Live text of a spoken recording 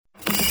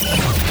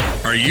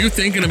Are you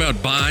thinking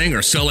about buying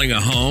or selling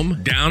a home,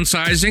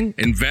 downsizing,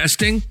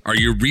 investing? Are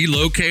you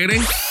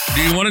relocating?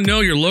 Do you want to know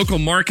your local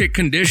market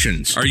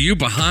conditions? Are you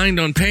behind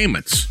on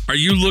payments? Are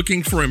you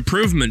looking for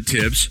improvement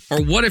tips?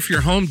 Or what if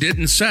your home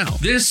didn't sell?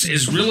 This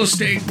is Real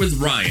Estate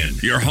with Ryan,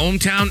 your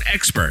hometown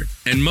expert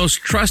and most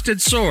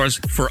trusted source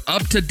for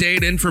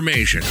up-to-date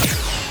information.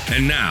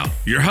 And now,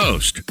 your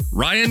host,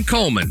 Ryan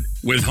Coleman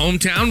with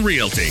Hometown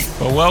Realty.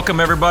 Well, welcome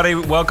everybody.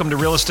 Welcome to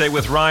Real Estate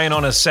with Ryan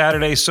on a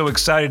Saturday. So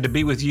excited to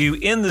be with you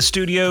in the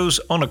studios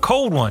on a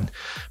cold one,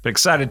 but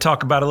excited to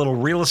talk about a little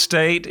real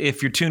estate.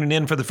 If you're tuning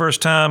in for the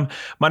first time,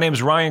 my name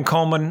is Ryan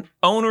Coleman,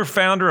 owner,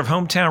 founder of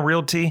Hometown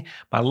Realty.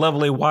 My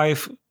lovely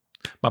wife,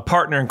 my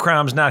partner in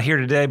crime's not here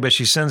today, but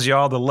she sends you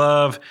all the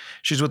love.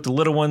 She's with the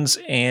little ones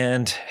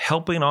and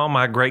helping all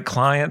my great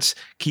clients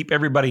keep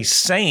everybody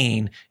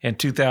sane in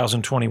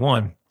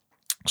 2021.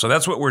 So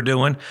that's what we're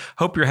doing.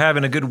 Hope you're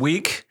having a good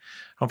week.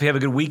 Hope you have a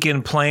good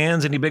weekend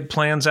plans. Any big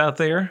plans out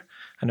there?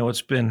 I know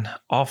it's been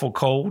awful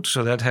cold,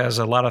 so that has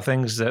a lot of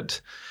things that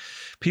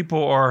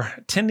people are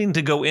tending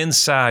to go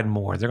inside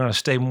more. They're going to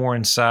stay more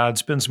inside,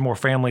 spend some more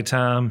family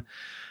time.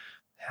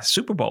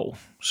 Super Bowl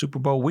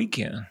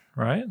weekend,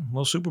 right?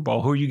 Well, Super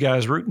Bowl. Who are you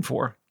guys rooting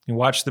for? You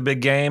watch the big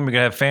game. You're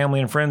going to have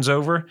family and friends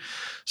over.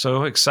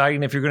 So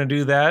exciting if you're going to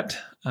do that.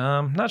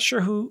 Not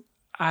sure who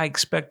I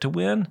expect to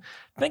win.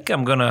 I think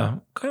I'm going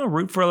to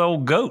root for the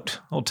old GOAT,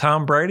 old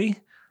Tom Brady.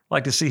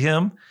 Like to see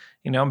him.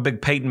 You know, I'm a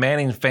big Peyton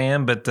Manning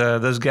fan, but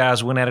those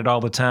guys win at it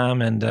all the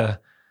time. And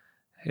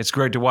it's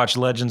great to watch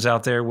legends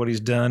out there, what he's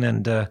done.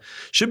 And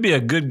should be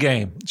a good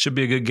game. Should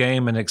be a good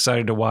game and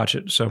excited to watch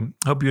it. So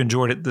hope you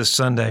enjoyed it this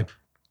Sunday.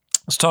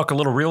 Let's talk a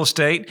little real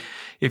estate.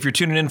 If you're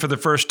tuning in for the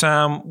first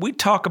time, we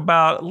talk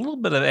about a little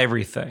bit of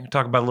everything.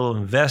 Talk about a little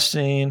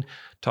investing,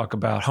 talk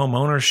about home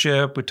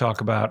ownership. We talk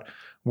about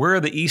where are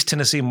the East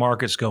Tennessee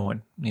markets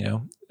going. You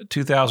know,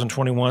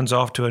 2021's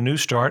off to a new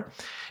start.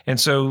 And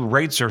so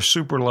rates are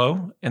super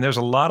low, and there's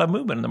a lot of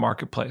movement in the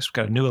marketplace. We've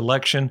got a new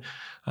election,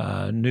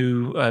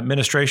 new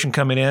administration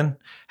coming in.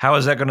 How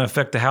is that going to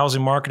affect the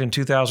housing market in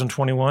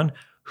 2021?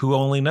 Who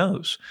only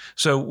knows?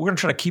 So we're going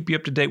to try to keep you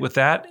up to date with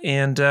that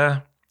and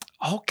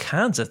all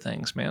kinds of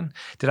things, man.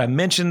 Did I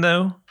mention,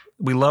 though,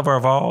 we love our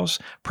Vols,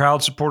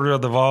 proud supporter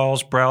of the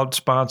Vols, proud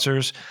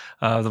sponsors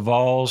of the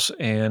Vols,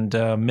 and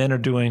men are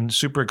doing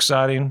super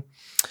exciting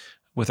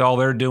with all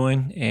they're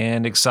doing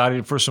and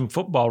excited for some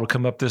football to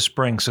come up this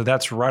spring. So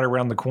that's right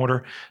around the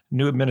corner.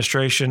 New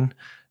administration,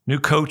 new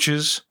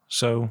coaches.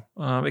 So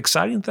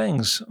exciting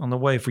things on the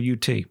way for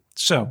UT.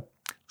 So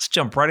let's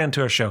jump right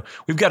into our show.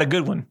 We've got a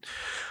good one.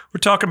 We're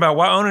talking about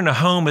why owning a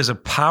home is a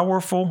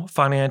powerful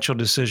financial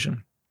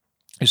decision.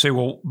 You say,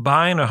 well,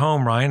 buying a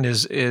home, Ryan,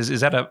 is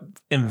that an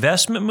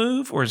investment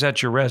move or is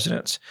that your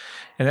residence?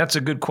 And that's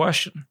a good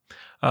question.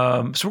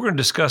 So we're going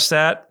to discuss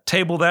that,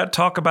 table that,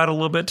 talk about it a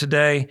little bit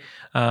today.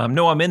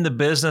 No, I'm in the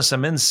business,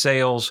 I'm in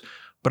sales,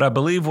 but I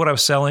believe what I'm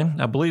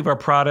selling. I believe our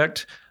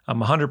product.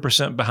 I'm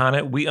 100% behind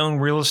it. We own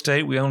real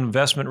estate. We own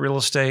investment real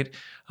estate.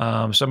 So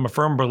I'm a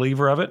firm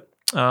believer of it.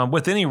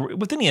 With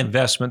any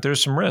investment,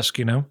 there's some risk,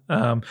 you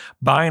know.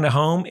 Buying a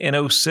home in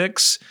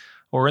 2006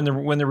 or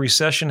when the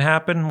recession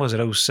happened, was it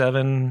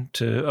 2007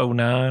 to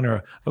 2009 or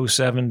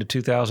 2007 to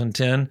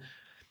 2010?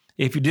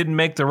 If you didn't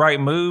make the right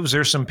moves,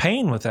 there's some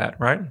pain with that,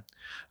 right?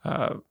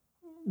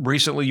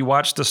 Recently, you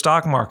watched the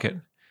stock market.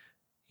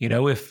 You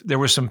know, if there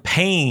was some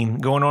pain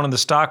going on in the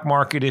stock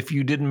market, if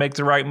you didn't make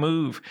the right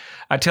move,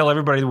 I tell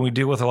everybody when we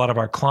deal with a lot of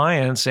our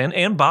clients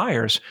and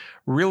buyers,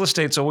 real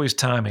estate's always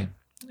timing.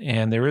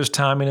 And there is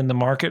timing in the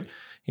market.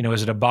 You know,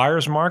 is it a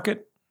buyer's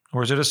market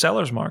or is it a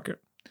seller's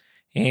market?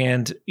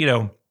 And, you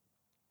know,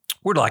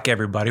 we're like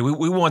everybody.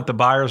 We want the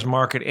buyer's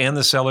market and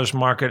the seller's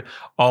market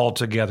all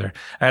together.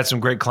 I had some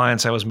great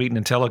clients I was meeting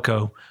in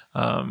Teleco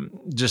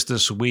just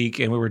this week,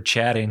 and we were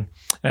chatting.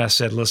 And I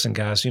said, listen,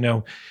 guys, you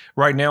know,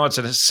 right now it's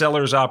a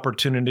seller's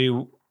opportunity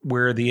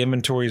where the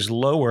inventory is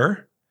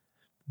lower,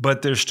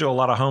 but there's still a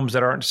lot of homes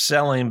that aren't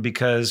selling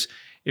because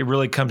it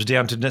really comes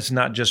down to it's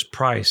not just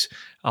price.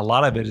 A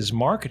lot of it is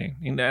marketing.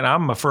 And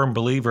I'm a firm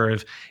believer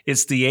of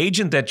it's the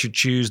agent that you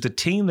choose, the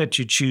team that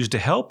you choose to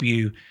help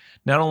you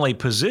not only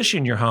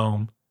position your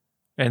home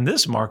in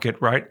this market,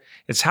 right?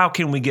 It's how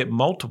can we get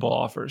multiple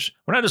offers?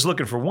 We're not just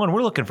looking for one,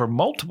 we're looking for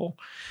multiple.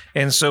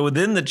 And so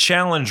then the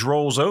challenge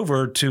rolls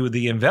over to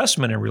the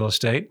investment in real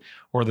estate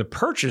or the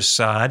purchase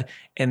side,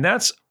 and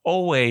that's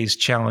always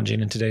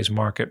challenging in today's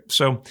market.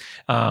 So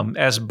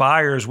as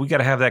buyers, we got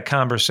to have that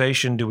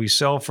conversation. Do we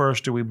sell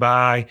first? Do we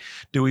buy?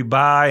 Do we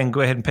buy and go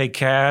ahead and pay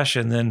cash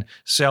and then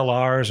sell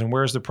ours? And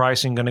where's the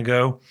pricing going to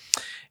go?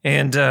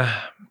 And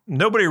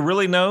nobody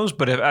really knows,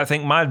 but I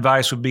think my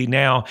advice would be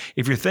now,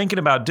 if you're thinking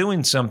about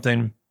doing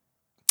something,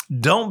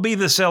 don't be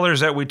the sellers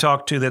that we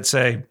talk to that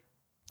say,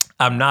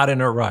 I'm not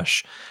in a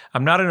rush.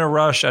 I'm not in a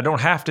rush. I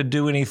don't have to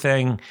do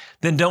anything.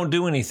 Then don't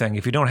do anything.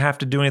 If you don't have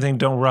to do anything,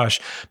 don't rush.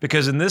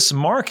 Because in this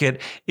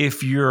market,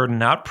 if you're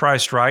not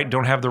priced right,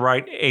 don't have the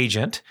right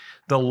agent,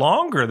 the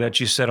longer that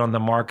you sit on the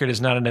market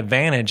is not an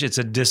advantage, it's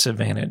a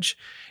disadvantage.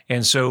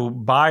 And so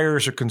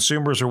buyers or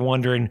consumers are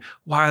wondering,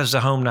 why is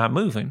the home not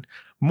moving?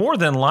 More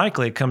than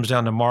likely, it comes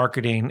down to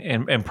marketing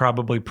and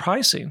probably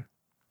pricing.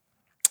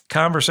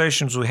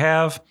 Conversations we've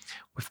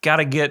got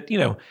to get,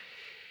 you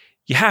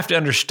have to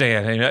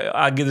understand, and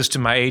I give this to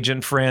my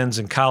agent friends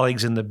and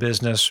colleagues in the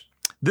business.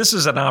 This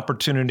is an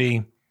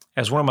opportunity,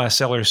 as one of my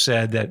sellers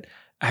said, that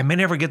I may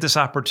never get this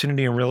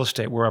opportunity in real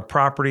estate where our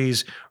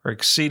properties are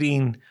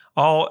exceeding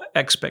all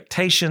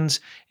expectations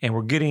and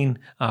we're getting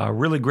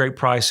really great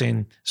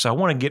pricing. So I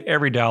want to get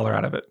every dollar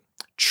out of it.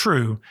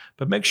 True,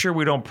 but make sure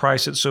we don't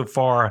price it so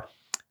far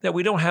that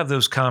we don't have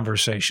those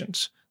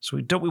conversations. So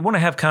we want to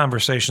have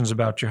conversations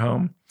about your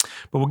home.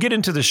 But we'll get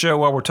into the show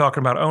while we're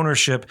talking about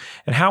ownership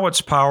and how it's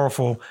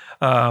powerful.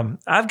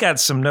 I've got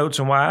some notes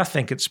on why I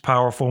think it's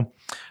powerful,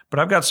 but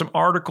I've got some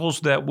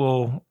articles that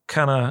will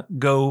kind of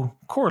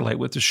correlate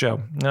with the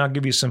show. And I'll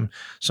give you some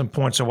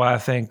points on why I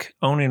think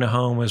owning a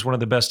home is one of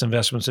the best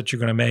investments that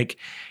you're going to make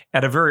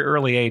at a very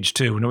early age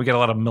too. We got a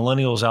lot of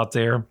millennials out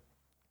there.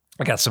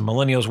 I got some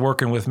millennials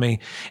working with me,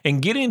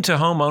 and getting to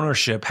home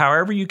ownership,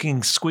 however you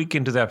can squeak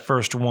into that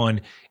first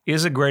one,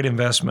 is a great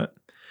investment.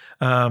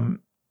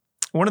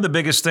 One of the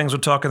biggest things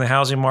we'll talk in the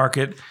housing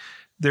market,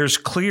 there's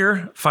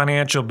clear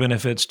financial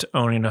benefits to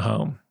owning a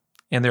home,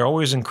 and they're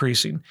always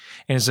increasing.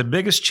 And it's the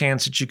biggest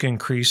chance that you can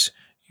increase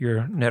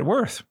your net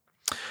worth.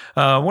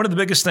 One of the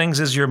biggest things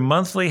is your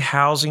monthly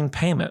housing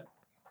payment.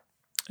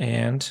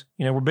 And,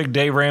 we're a big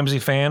Dave Ramsey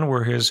fan.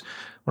 We're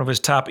one of his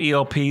top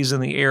ELPs in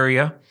the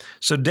area.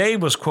 So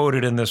Dave was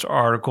quoted in this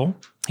article.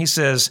 He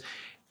says,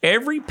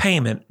 every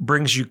payment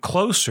brings you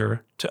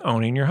closer to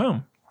owning your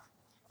home.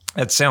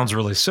 That sounds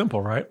really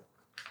simple, right?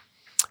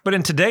 But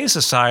in today's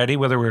society,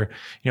 whether we're,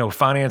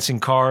 financing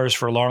cars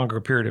for a longer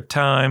period of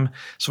time,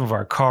 some of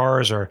our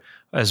cars are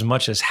as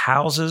much as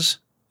houses.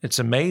 It's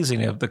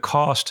amazing of the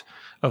cost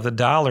of the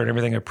dollar and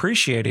everything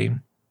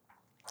appreciating,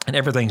 and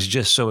everything's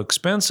just so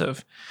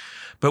expensive.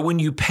 But when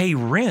you pay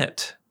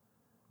rent,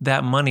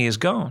 that money is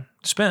gone,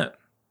 spent.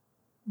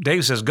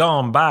 Dave says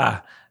gone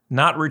by,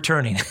 not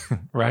returning,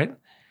 right?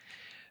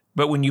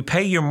 But when you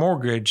pay your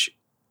mortgage,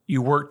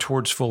 you work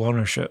towards full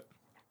ownership.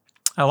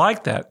 I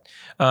like that.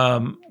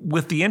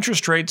 With the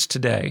interest rates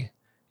today,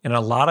 and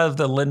a lot of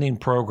the lending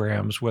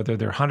programs, whether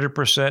they're 100%,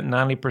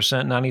 90%,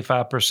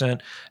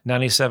 95%,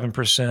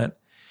 97%,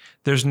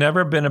 there's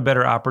never been a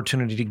better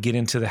opportunity to get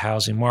into the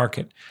housing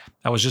market.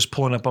 I was just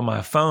pulling up on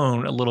my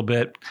phone a little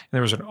bit, and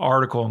there was an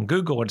article on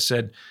Google that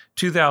said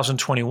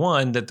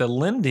 2021 that the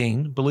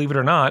lending, believe it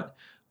or not,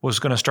 was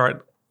going to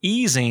start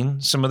easing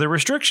some of the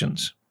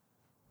restrictions.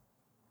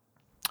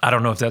 I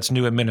don't know if that's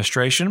new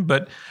administration,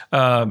 but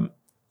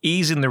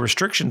easing the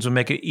restrictions will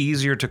make it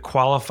easier to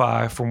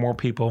qualify for more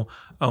people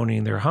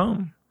owning their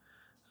home.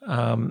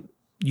 When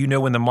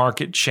the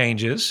market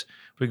changes,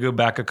 if we go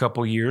back a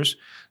couple years,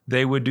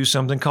 they would do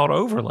something called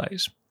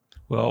overlays.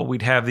 Well,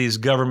 we'd have these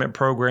government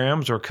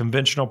programs or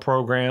conventional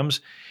programs.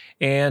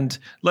 And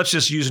let's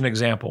just use an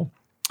example.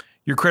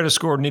 Your credit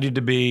score needed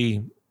to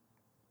be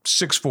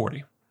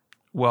 640.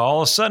 Well,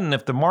 all of a sudden,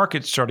 if the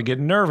market started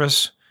getting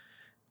nervous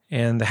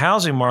and the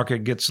housing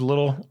market gets a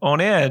little on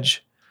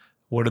edge,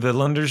 what do the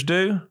lenders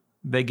do?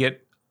 They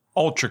get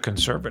ultra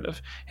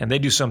conservative, and they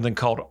do something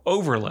called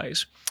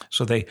overlays.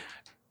 So they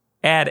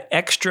add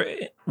extra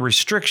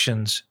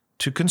restrictions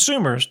to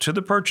consumers, to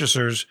the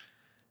purchasers,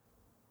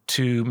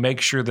 to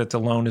make sure that the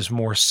loan is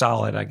more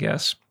solid, I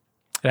guess.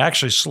 It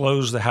actually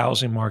slows the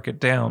housing market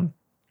down,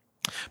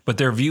 but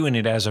they're viewing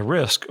it as a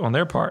risk on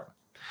their part.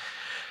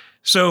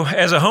 So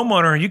as a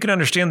homeowner, you can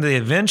understand that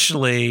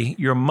eventually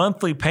your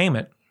monthly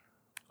payment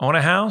on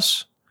a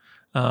house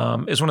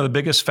is one of the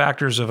biggest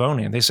factors of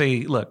owning. They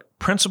say, look,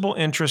 principal,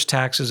 interest,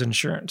 taxes,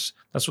 insurance.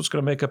 That's what's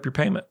going to make up your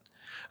payment.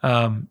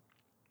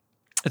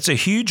 It's a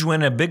huge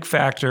win, a big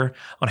factor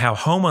on how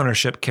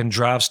homeownership can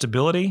drive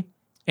stability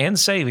and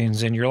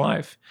savings in your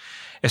life.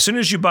 As soon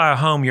as you buy a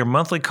home, your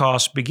monthly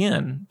costs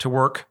begin to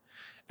work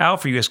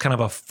out for you as kind of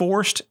a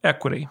forced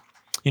equity.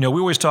 We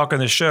always talk on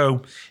this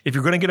show, if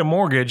you're going to get a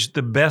mortgage,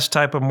 the best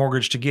type of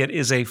mortgage to get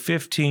is a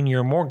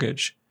 15-year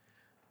mortgage,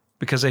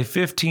 because a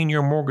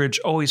 15-year mortgage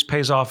always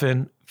pays off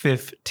in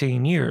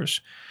 15 years.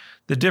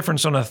 The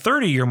difference on a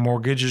 30-year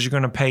mortgage is you're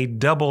going to pay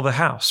double the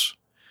house.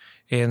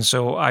 And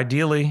so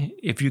ideally,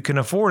 if you can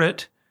afford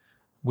it,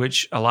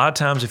 which a lot of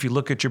times if you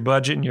look at your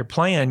budget and your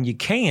plan, you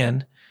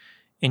can,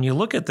 and you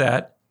look at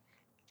that,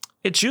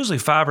 it's usually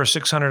 $500 or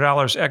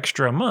 $600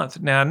 extra a month.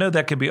 Now, I know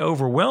that could be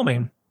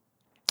overwhelming,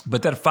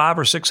 but that $500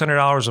 or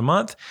 $600 a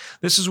month,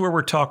 this is where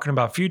we're talking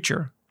about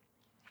future.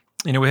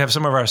 We have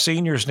some of our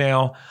seniors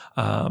now,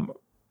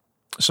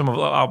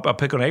 I'll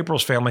pick on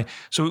April's family.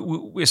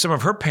 So some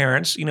of her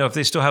parents, if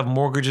they still have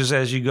mortgages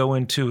as you go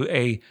into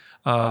a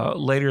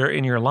later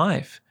in your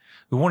life,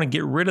 we want to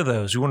get rid of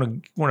those. We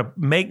want to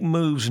make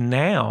moves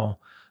now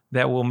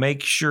that will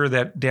make sure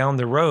that down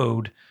the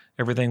road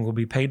everything will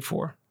be paid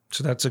for.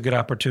 So that's a good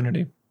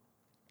opportunity.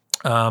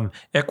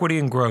 Equity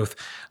and growth.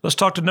 Let's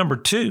talk to number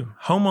 2.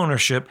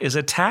 Homeownership is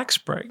a tax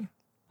break,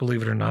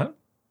 believe it or not.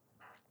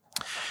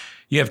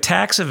 You have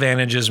tax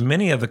advantages.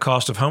 Many of the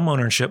cost of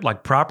homeownership,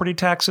 like property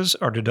taxes,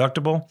 are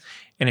deductible.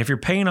 And if you're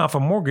paying off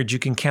a mortgage, you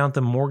can count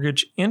the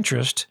mortgage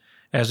interest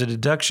as a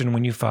deduction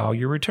when you file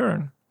your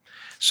return.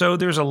 So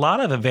there's a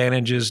lot of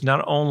advantages,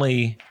 not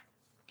only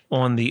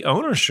on the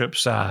ownership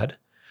side,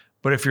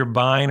 but if you're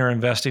buying or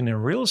investing in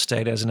real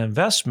estate as an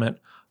investment,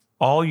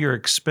 all your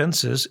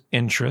expenses,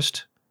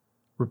 interest,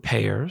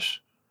 repairs,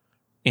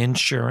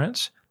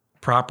 insurance,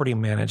 property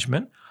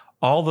management,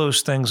 all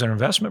those things are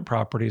investment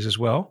properties as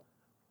well,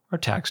 are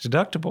tax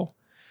deductible.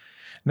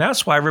 And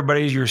that's why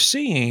everybody you're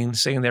saying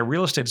that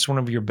real estate is one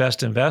of your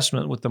best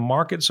investments. With the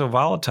market so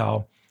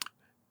volatile,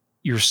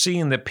 you're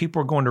seeing that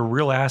people are going to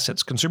real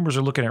assets. Consumers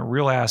are looking at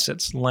real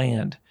assets,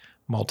 land,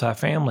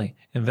 multifamily,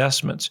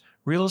 investments,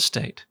 real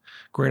estate,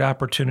 great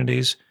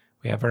opportunities.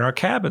 We have in our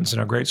cabins in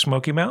our Great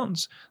Smoky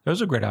Mountains.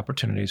 Those are great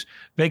opportunities.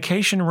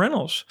 Vacation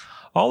rentals,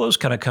 all those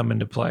kind of come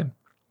into play.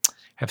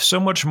 Have so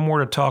much more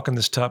to talk on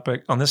this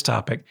topic.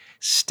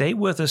 Stay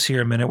with us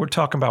here a minute. We're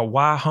talking about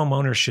why home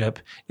ownership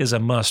is a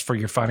must for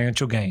your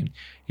financial gain.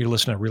 You're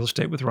listening to Real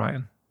Estate with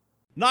Ryan.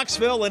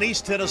 Knoxville and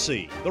East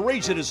Tennessee. The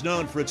region is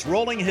known for its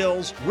rolling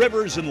hills,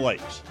 rivers, and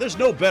lakes. There's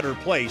no better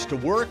place to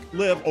work,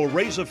 live, or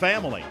raise a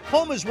family.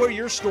 Home is where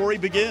your story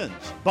begins.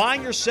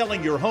 Buying or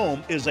selling your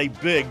home is a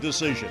big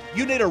decision.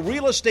 You need a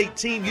real estate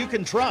team you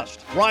can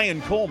trust.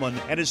 Ryan Coleman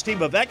and his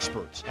team of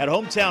experts at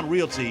Hometown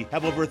Realty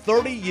have over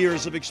 30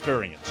 years of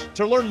experience.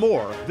 To learn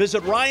more,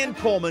 visit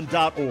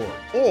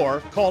ryancoleman.org or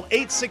call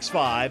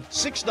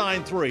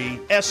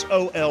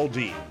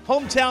 865-693-SOLD.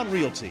 Hometown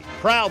Realty,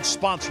 proud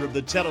sponsor of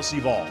the Tennessee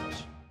Vols.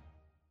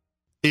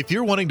 If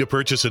you're wanting to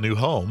purchase a new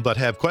home but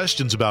have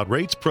questions about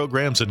rates,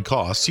 programs, and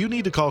costs, you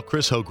need to call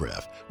Chris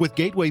Hograff with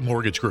Gateway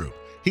Mortgage Group.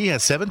 He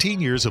has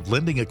 17 years of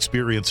lending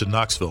experience in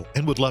Knoxville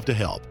and would love to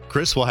help.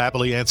 Chris will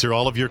happily answer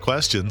all of your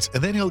questions,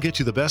 and then he'll get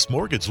you the best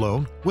mortgage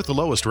loan with the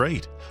lowest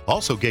rate.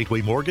 Also,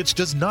 Gateway Mortgage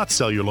does not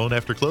sell your loan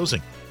after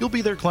closing. You'll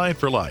be their client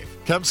for life.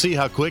 Come see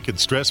how quick and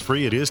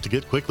stress-free it is to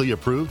get quickly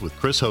approved with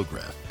Chris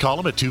Hograff. Call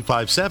him at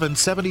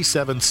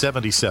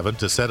 257-7777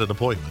 to set an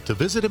appointment to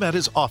visit him at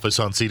his office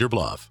on Cedar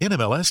Bluff.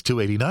 NMLS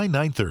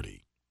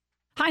 289930.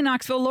 Hi,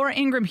 Knoxville. Laura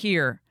Ingram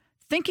here.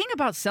 Thinking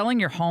about selling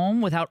your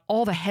home without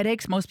all the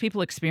headaches most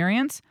people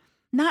experience?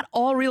 Not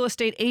all real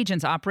estate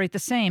agents operate the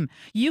same.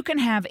 You can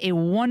have a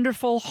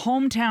wonderful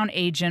hometown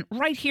agent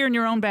right here in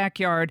your own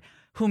backyard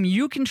whom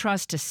you can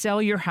trust to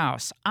sell your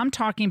house. I'm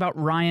talking about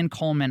Ryan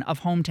Coleman of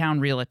Hometown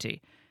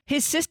Realty.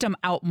 His system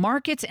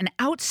outmarkets and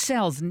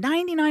outsells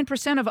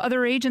 99% of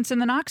other agents in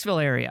the Knoxville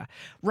area.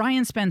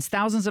 Ryan spends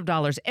thousands of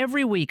dollars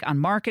every week on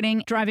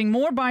marketing, driving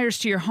more buyers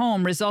to your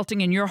home, resulting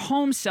in your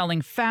home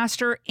selling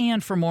faster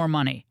and for more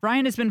money.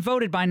 Ryan has been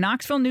voted by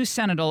Knoxville News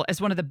Sentinel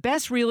as one of the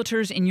best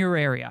realtors in your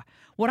area.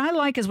 What I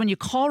like is when you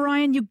call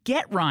Ryan, you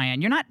get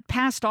Ryan. You're not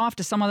passed off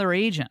to some other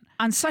agent.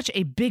 On such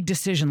a big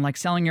decision like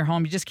selling your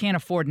home, you just can't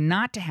afford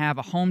not to have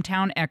a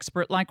hometown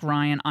expert like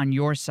Ryan on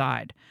your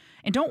side.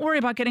 And don't worry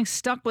about getting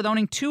stuck with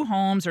owning two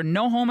homes or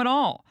no home at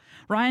all.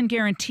 Ryan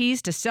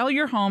guarantees to sell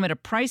your home at a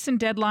price and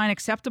deadline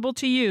acceptable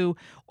to you,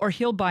 or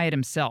he'll buy it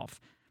himself.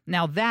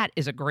 Now that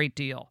is a great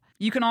deal.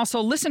 You can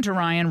also listen to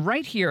Ryan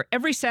right here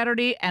every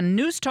Saturday at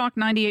News Talk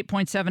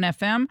 98.7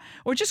 FM,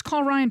 or just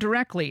call Ryan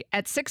directly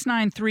at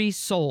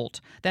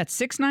 693-SOLD. That's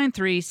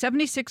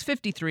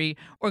 693-7653,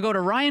 or go to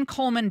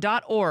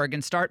ryancoleman.org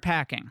and start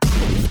packing.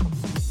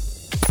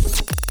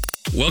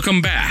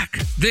 Welcome back.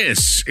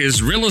 This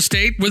is Real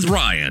Estate with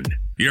Ryan,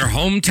 your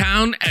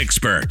hometown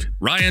expert.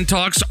 Ryan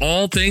talks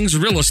all things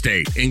real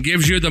estate and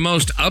gives you the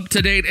most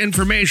up-to-date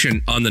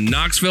information on the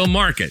Knoxville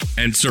market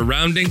and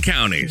surrounding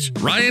counties.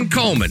 Ryan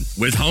Coleman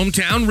with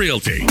Hometown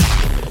Realty.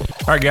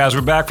 All right, guys,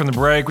 we're back from the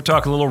break. We're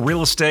talking a little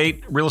real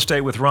estate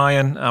with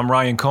Ryan. I'm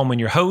Ryan Coleman,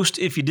 your host.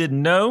 If you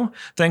didn't know,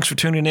 thanks for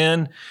tuning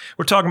in.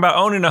 We're talking about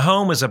owning a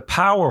home is a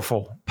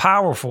powerful,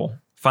 powerful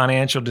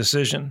financial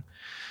decision.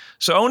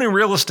 So owning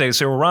real estate,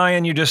 so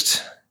Ryan, you're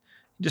just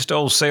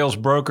old sales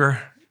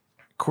broker.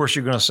 Of course,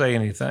 you're going to say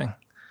anything.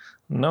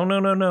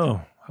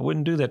 No. I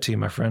wouldn't do that to you,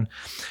 my friend.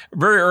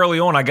 Very early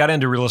on, I got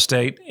into real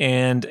estate,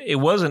 and it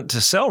wasn't to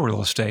sell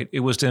real estate.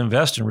 It was to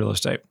invest in real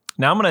estate.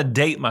 Now, I'm going to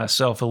date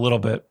myself a little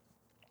bit.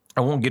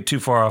 I won't get too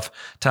far off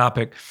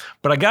topic,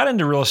 but I got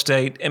into real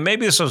estate, and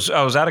maybe I was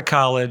out of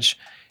college,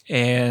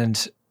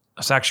 and I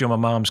was actually on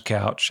my mom's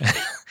couch.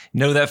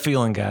 Know that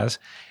feeling, guys.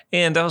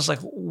 And I was like,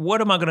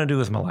 what am I going to do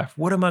with my life?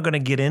 What am I going to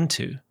get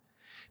into?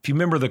 If you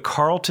remember the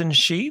Carlton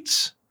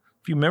Sheets,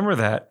 if you remember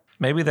that,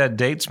 maybe that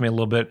dates me a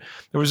little bit.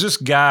 There was this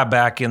guy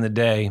back in the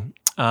day.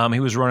 He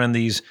was running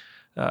these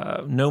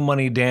no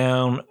money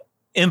down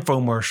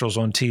infomercials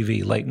on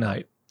TV late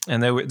night.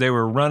 And they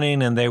were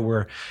running and they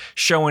were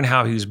showing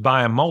how he was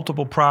buying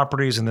multiple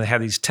properties, and they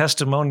had these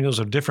testimonials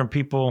of different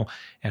people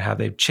and how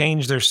they've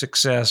changed their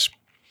success.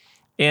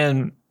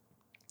 And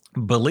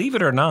believe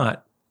it or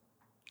not,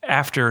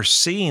 after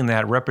seeing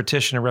that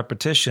repetition,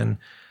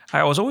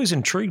 I was always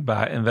intrigued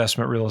by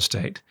investment real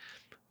estate.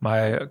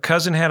 My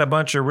cousin had a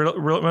bunch of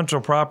rental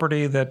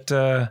property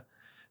that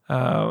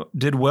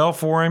did well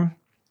for him.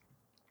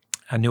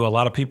 I knew a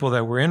lot of people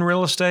that were in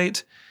real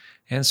estate,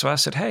 And so I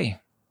said, hey,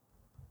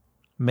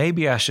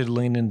 maybe I should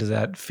lean into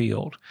that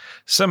field.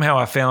 Somehow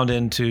I found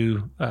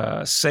into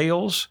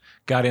sales,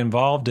 got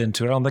involved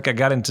into it. I don't think I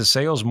got into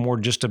sales more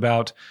just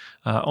about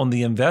on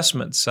the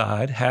investment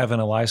side. Having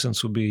a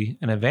license would be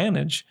an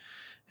advantage.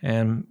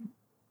 And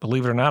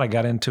believe it or not, I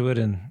got into it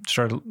and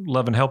started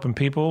loving helping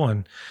people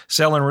and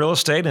selling real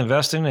estate,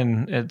 investing.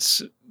 And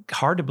it's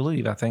hard to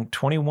believe, I think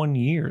 21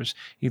 years,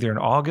 either in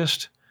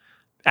August.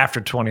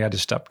 After 20, I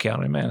just stopped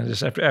counting, man.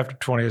 Just after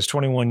 20, it's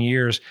 21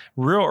 years,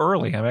 real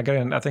early. I mean, I got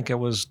in, I think I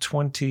was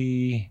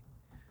 22.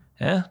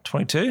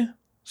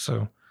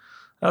 So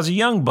I was a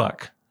young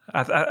buck.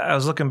 I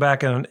was looking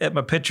back at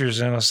my pictures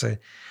and I was saying,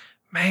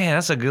 man,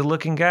 that's a good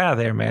looking guy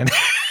there, man.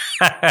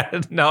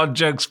 No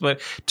jokes, but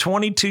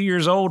 22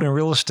 years old in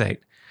real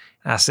estate.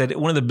 I said,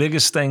 one of the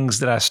biggest things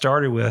that I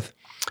started with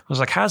was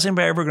like, how's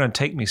anybody ever going to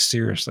take me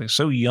seriously?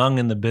 So young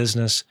in the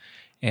business.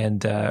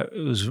 And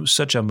it was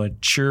such a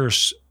mature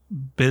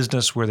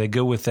business where they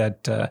go with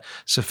that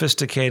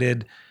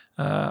sophisticated,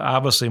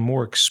 obviously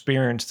more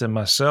experienced than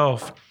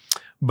myself,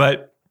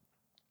 but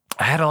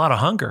I had a lot of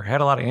hunger,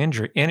 had a lot of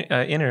energy,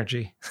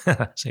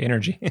 say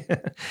energy,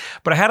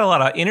 but I had a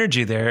lot of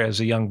energy there as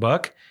a young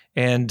buck,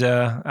 and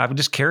I've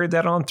just carried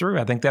that on through.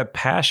 I think that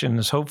passion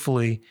has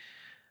hopefully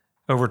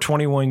over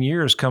 21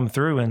 years come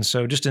through, and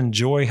so just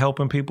enjoy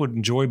helping people,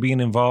 enjoy being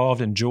involved,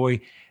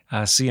 enjoy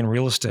seeing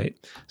real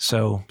estate.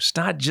 So it's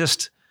not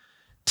just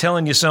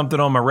telling you something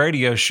on my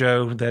radio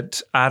show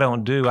that I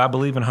don't do. I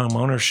believe in home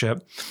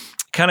ownership.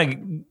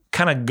 Kind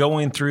of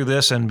going through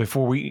this, and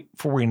before we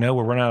know,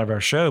 we'll run out of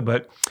our show.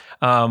 But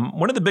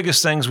one of the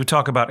biggest things we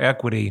talk about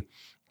equity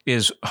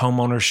is home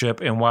ownership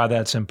and why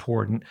that's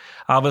important.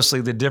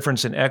 Obviously, the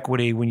difference in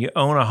equity when you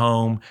own a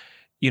home,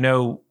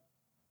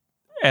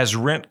 as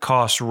rent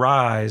costs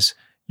rise,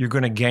 you're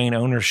going to gain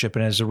ownership.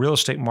 And as the real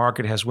estate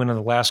market has went in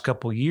the last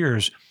couple of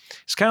years,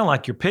 it's kind of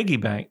like your piggy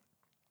bank.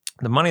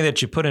 The money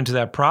that you put into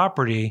that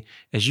property,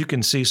 as you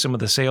can see, some of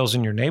the sales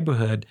in your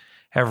neighborhood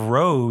have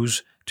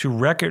rose to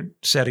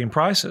record-setting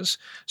prices.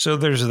 So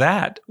there's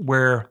that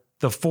where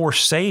the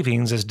forced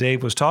savings, as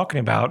Dave was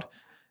talking about,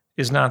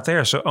 is not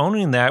there. So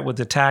owning that with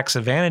the tax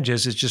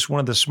advantages is just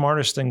one of the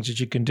smartest things that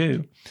you can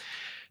do.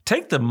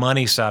 Take the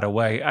money side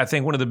away. I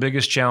think one of the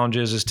biggest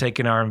challenges is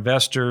taking our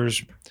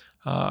investors,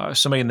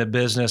 somebody in the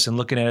business, and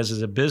looking at it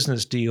as a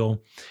business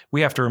deal.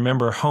 We have to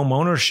remember home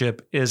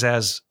ownership is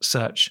as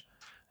such.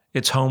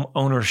 It's home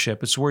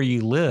ownership. It's where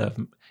you live.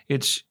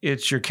 It's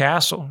your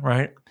castle,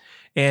 right?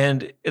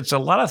 And it's a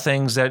lot of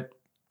things that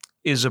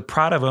is a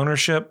pride of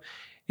ownership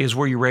is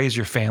where you raise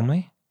your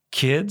family,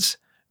 kids,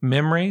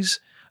 memories.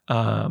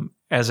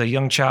 As a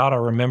young child, I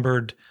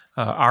remembered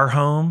our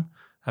home.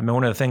 I mean,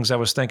 one of the things I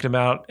was thinking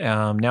about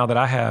now that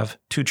I have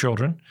 2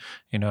 children,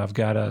 I've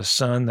got a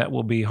son that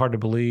will be hard to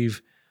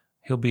believe.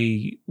 He'll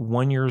be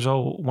 1 year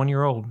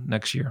old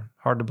next year.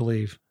 Hard to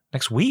believe.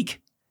 Next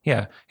week.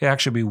 Yeah, he'll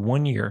actually be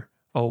 1 year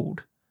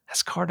old.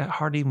 That's hard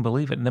to even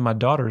believe it. And then my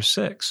daughter is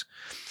 6.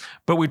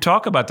 But we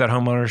talk about that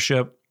home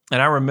ownership.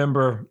 And I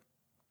remember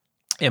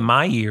in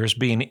my years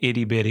being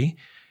itty bitty,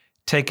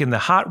 taking the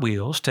Hot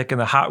Wheels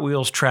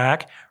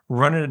track,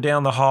 running it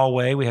down the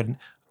hallway. We had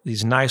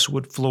these nice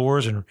wood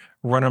floors and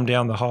run them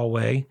down the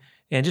hallway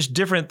and just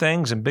different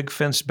things and big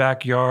fenced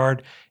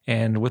backyard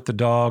and with the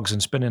dogs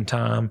and spending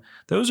time.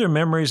 Those are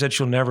memories that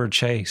you'll never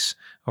chase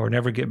or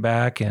never get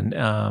back,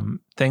 and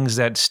things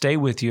that stay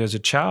with you as a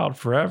child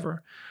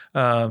forever.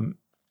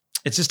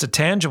 It's just a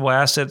tangible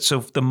asset. So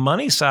the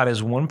money side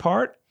is one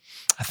part.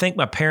 I think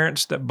my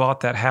parents that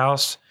bought that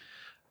house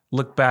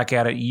look back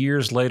at it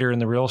years later in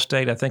the real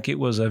estate. I think it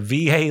was a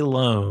VA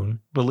loan,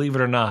 believe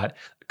it or not,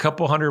 a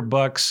couple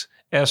 $100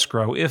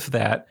 escrow, if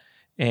that.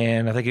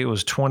 And I think it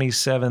was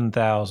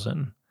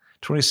 $27,000.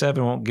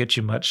 27 won't get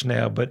you much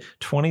now, but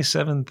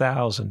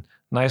 $27,000.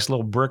 Nice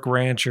little brick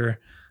rancher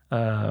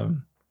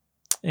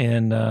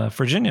in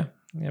Virginia,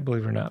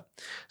 believe it or not.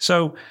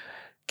 So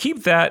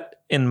keep that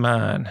in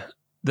mind,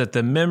 that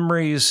the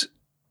memories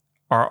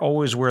are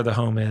always where the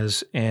home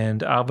is.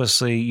 And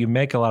obviously you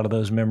make a lot of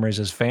those memories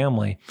as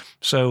family.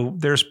 So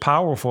there's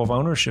powerful of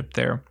ownership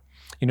there.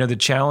 The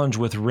challenge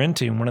with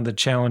renting, one of the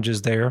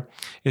challenges there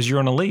is you're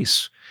on a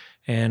lease.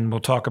 And we'll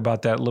talk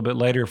about that a little bit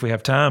later if we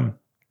have time.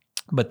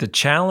 But the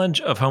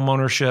challenge of home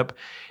ownership,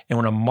 and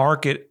when a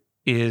market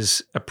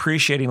is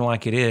appreciating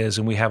like it is,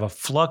 and we have a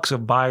flux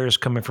of buyers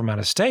coming from out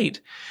of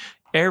state,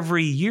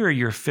 every year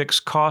your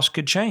fixed cost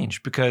could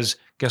change because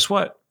guess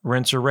what?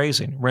 Rents are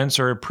raising. Rents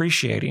are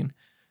appreciating.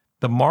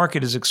 The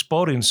market is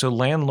exploding, so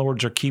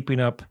landlords are keeping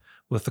up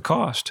with the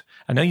cost.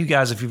 I know you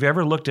guys, if you've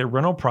ever looked at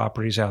rental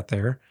properties out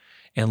there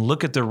and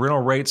look at the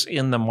rental rates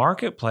in the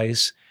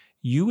marketplace,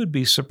 you would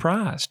be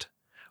surprised.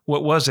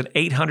 What was an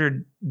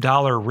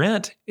 $800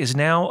 rent is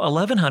now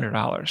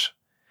 $1,100.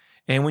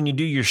 And when you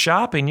do your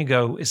shopping, you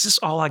go, is this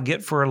all I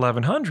get for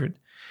 $1,100?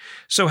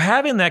 So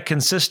having that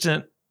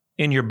consistent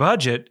in your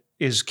budget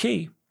is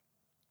key.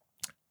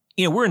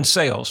 We're in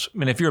sales. I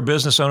mean, if you're a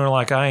business owner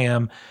like I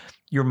am,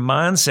 your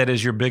mindset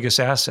is your biggest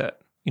asset.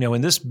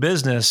 In this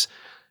business,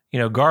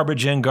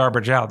 garbage in,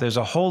 garbage out. There's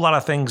a whole lot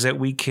of things that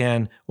we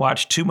can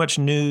watch too much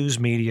news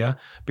media,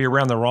 be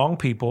around the wrong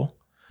people,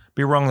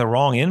 be around the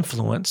wrong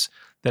influence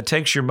that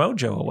takes your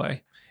mojo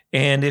away.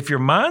 And if your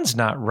mind's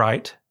not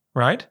right,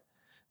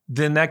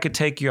 then that could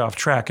take you off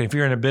track. And if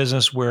you're in a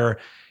business where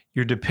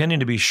you're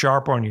depending to be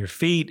sharp on your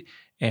feet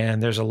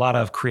and there's a lot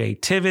of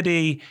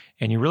creativity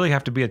and you really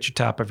have to be at your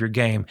top of your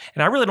game.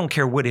 And I really don't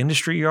care what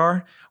industry you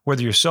are,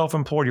 whether you're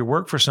self-employed, you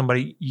work for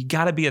somebody, you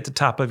got to be at the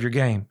top of your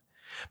game.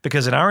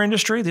 Because in our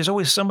industry, there's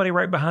always somebody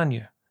right behind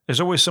you.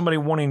 There's always somebody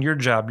wanting your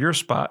job, your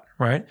spot,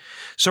 right?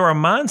 So our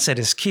mindset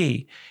is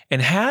key.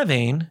 And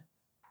having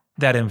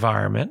that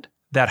environment,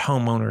 that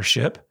home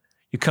ownership,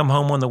 you come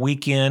home on the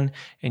weekend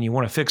and you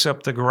want to fix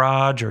up the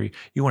garage or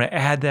you want to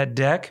add that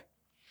deck,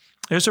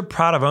 there's a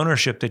pride of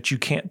ownership that you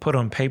can't put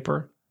on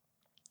paper.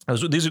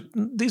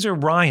 These are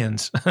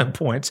Ryan's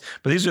points,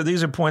 but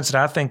these are points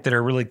that I think that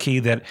are really key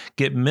that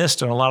get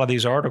missed on a lot of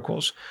these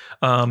articles.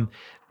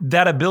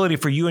 That ability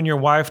for you and your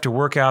wife to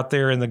work out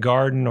there in the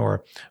garden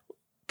or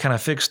kind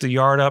of fix the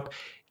yard up,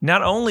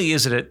 not only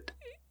is it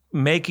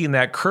making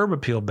that curb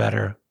appeal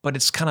better, but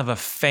it's kind of a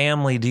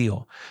family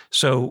deal.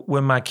 So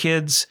when my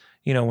kids,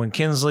 when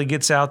Kinsley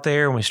gets out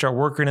there and we start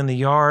working in the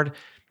yard,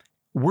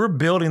 we're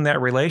building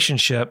that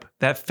relationship,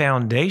 that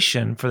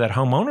foundation for that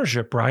home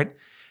ownership, right?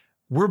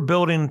 We're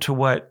building to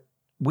what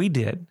we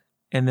did.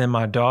 And then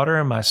my daughter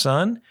and my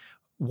son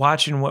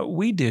watching what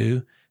we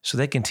do so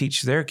they can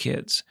teach their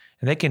kids.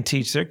 And they can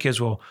teach their kids,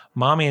 well,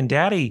 mommy and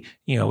daddy,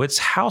 it's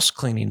house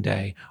cleaning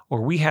day,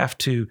 or we have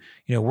to,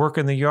 work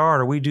in the yard,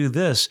 or we do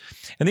this.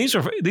 And these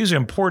are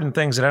important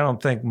things that I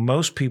don't think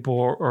most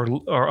people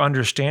are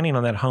understanding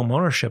on that home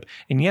ownership.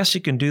 And yes,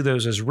 you can do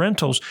those as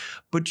rentals,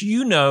 but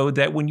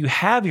that when you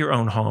have your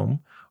own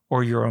home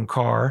or your own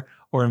car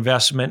or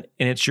investment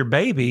and it's your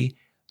baby,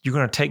 you're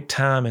going to take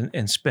time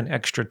and spend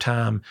extra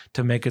time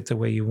to make it the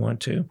way you want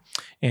to.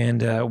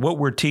 And what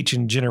we're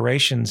teaching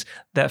generations,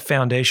 that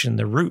foundation,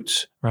 the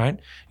roots, right?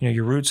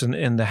 Your roots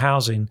in the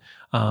housing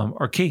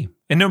are key.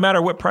 And no matter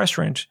what price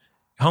range,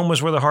 home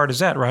is where the heart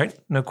is at, right?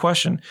 No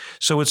question.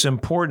 So it's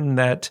important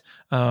that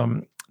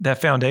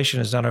that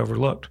foundation is not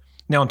overlooked.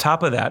 Now, on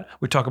top of that,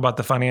 we talk about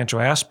the financial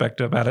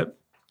aspect about it,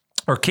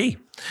 are key.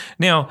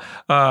 Now,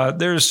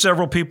 there's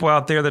several people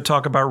out there that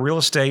talk about real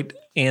estate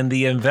and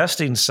the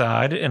investing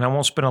side, and I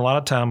won't spend a lot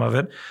of time of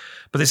it,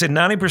 but they say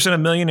 90% of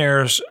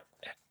millionaires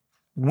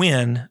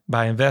win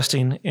by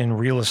investing in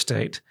real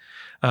estate.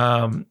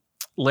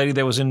 Lady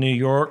that was in New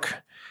York,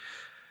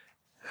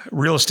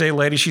 real estate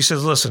lady, she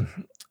says,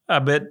 listen, I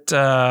bet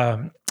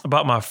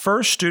about my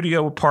first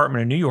studio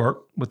apartment in New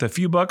York with a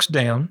few bucks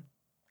down,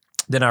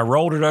 then I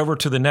rolled it over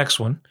to the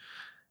next one,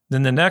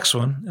 then the next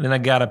one, and then I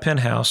got a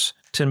penthouse,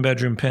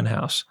 10-bedroom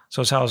penthouse.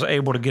 So that's how I was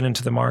able to get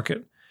into the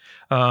market.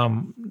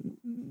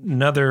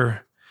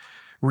 Another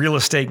real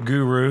estate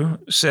guru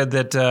said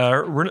that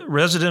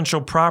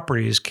residential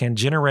properties can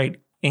generate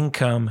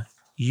income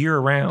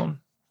year-round.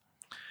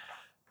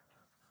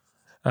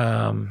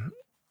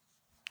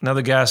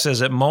 Another guy says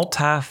that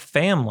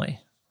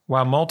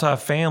while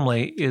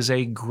multifamily is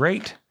a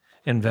great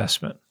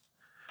investment.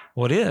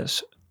 Well, it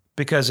is,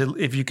 because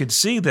if you could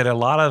see that a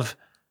lot of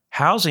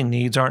housing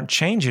needs aren't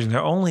changing, they're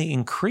only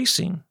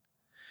increasing.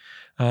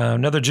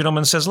 Another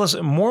gentleman says,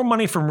 listen, more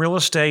money from real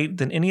estate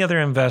than any other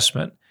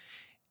investment.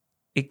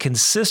 It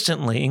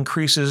consistently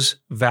increases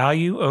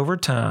value over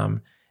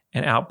time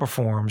and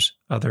outperforms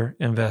other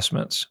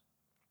investments.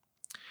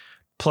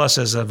 Plus,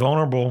 as a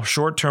vulnerable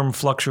short-term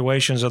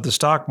fluctuations of the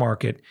stock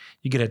market,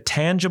 you get a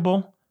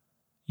tangible,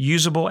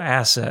 usable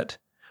asset,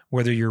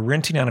 whether you're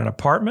renting out an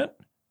apartment,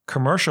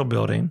 commercial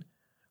building,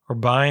 or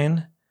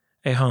buying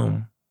a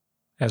home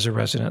as a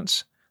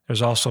residence.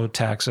 There's also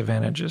tax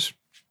advantages.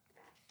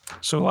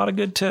 So a lot of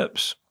good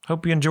tips.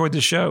 Hope you enjoyed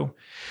the show.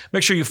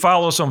 Make sure you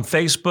follow us on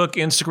Facebook,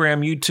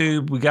 Instagram,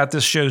 YouTube. We got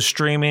this show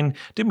streaming.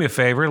 Do me a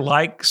favor,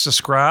 like,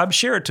 subscribe,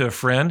 share it to a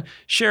friend,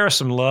 share us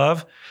some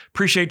love.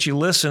 Appreciate you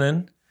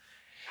listening.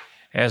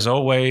 As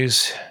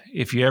always,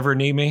 if you ever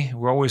need me,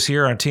 we're always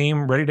here on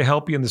team, ready to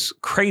help you in this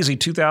crazy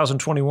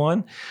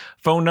 2021.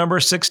 Phone number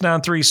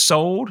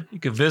 693-SOLD. You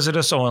can visit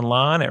us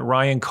online at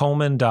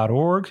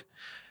ryancoleman.org.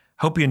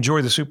 Hope you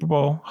enjoy the Super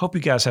Bowl. Hope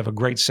you guys have a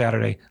great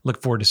Saturday. Look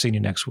forward to seeing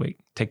you next week.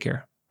 Take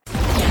care.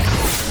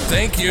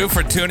 Thank you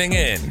for tuning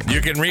in.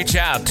 You can reach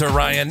out to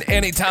Ryan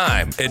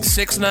anytime at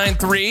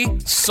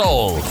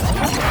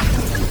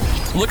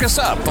 693-SOLD. Look us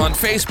up on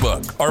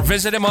Facebook or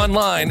visit him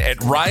online at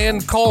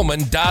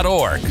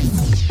ryancoleman.org.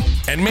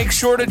 And make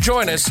sure to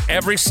join us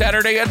every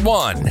Saturday at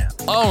 1,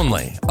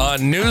 only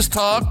on News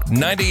Talk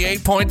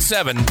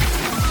 98.7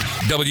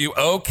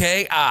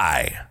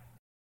 WOKI.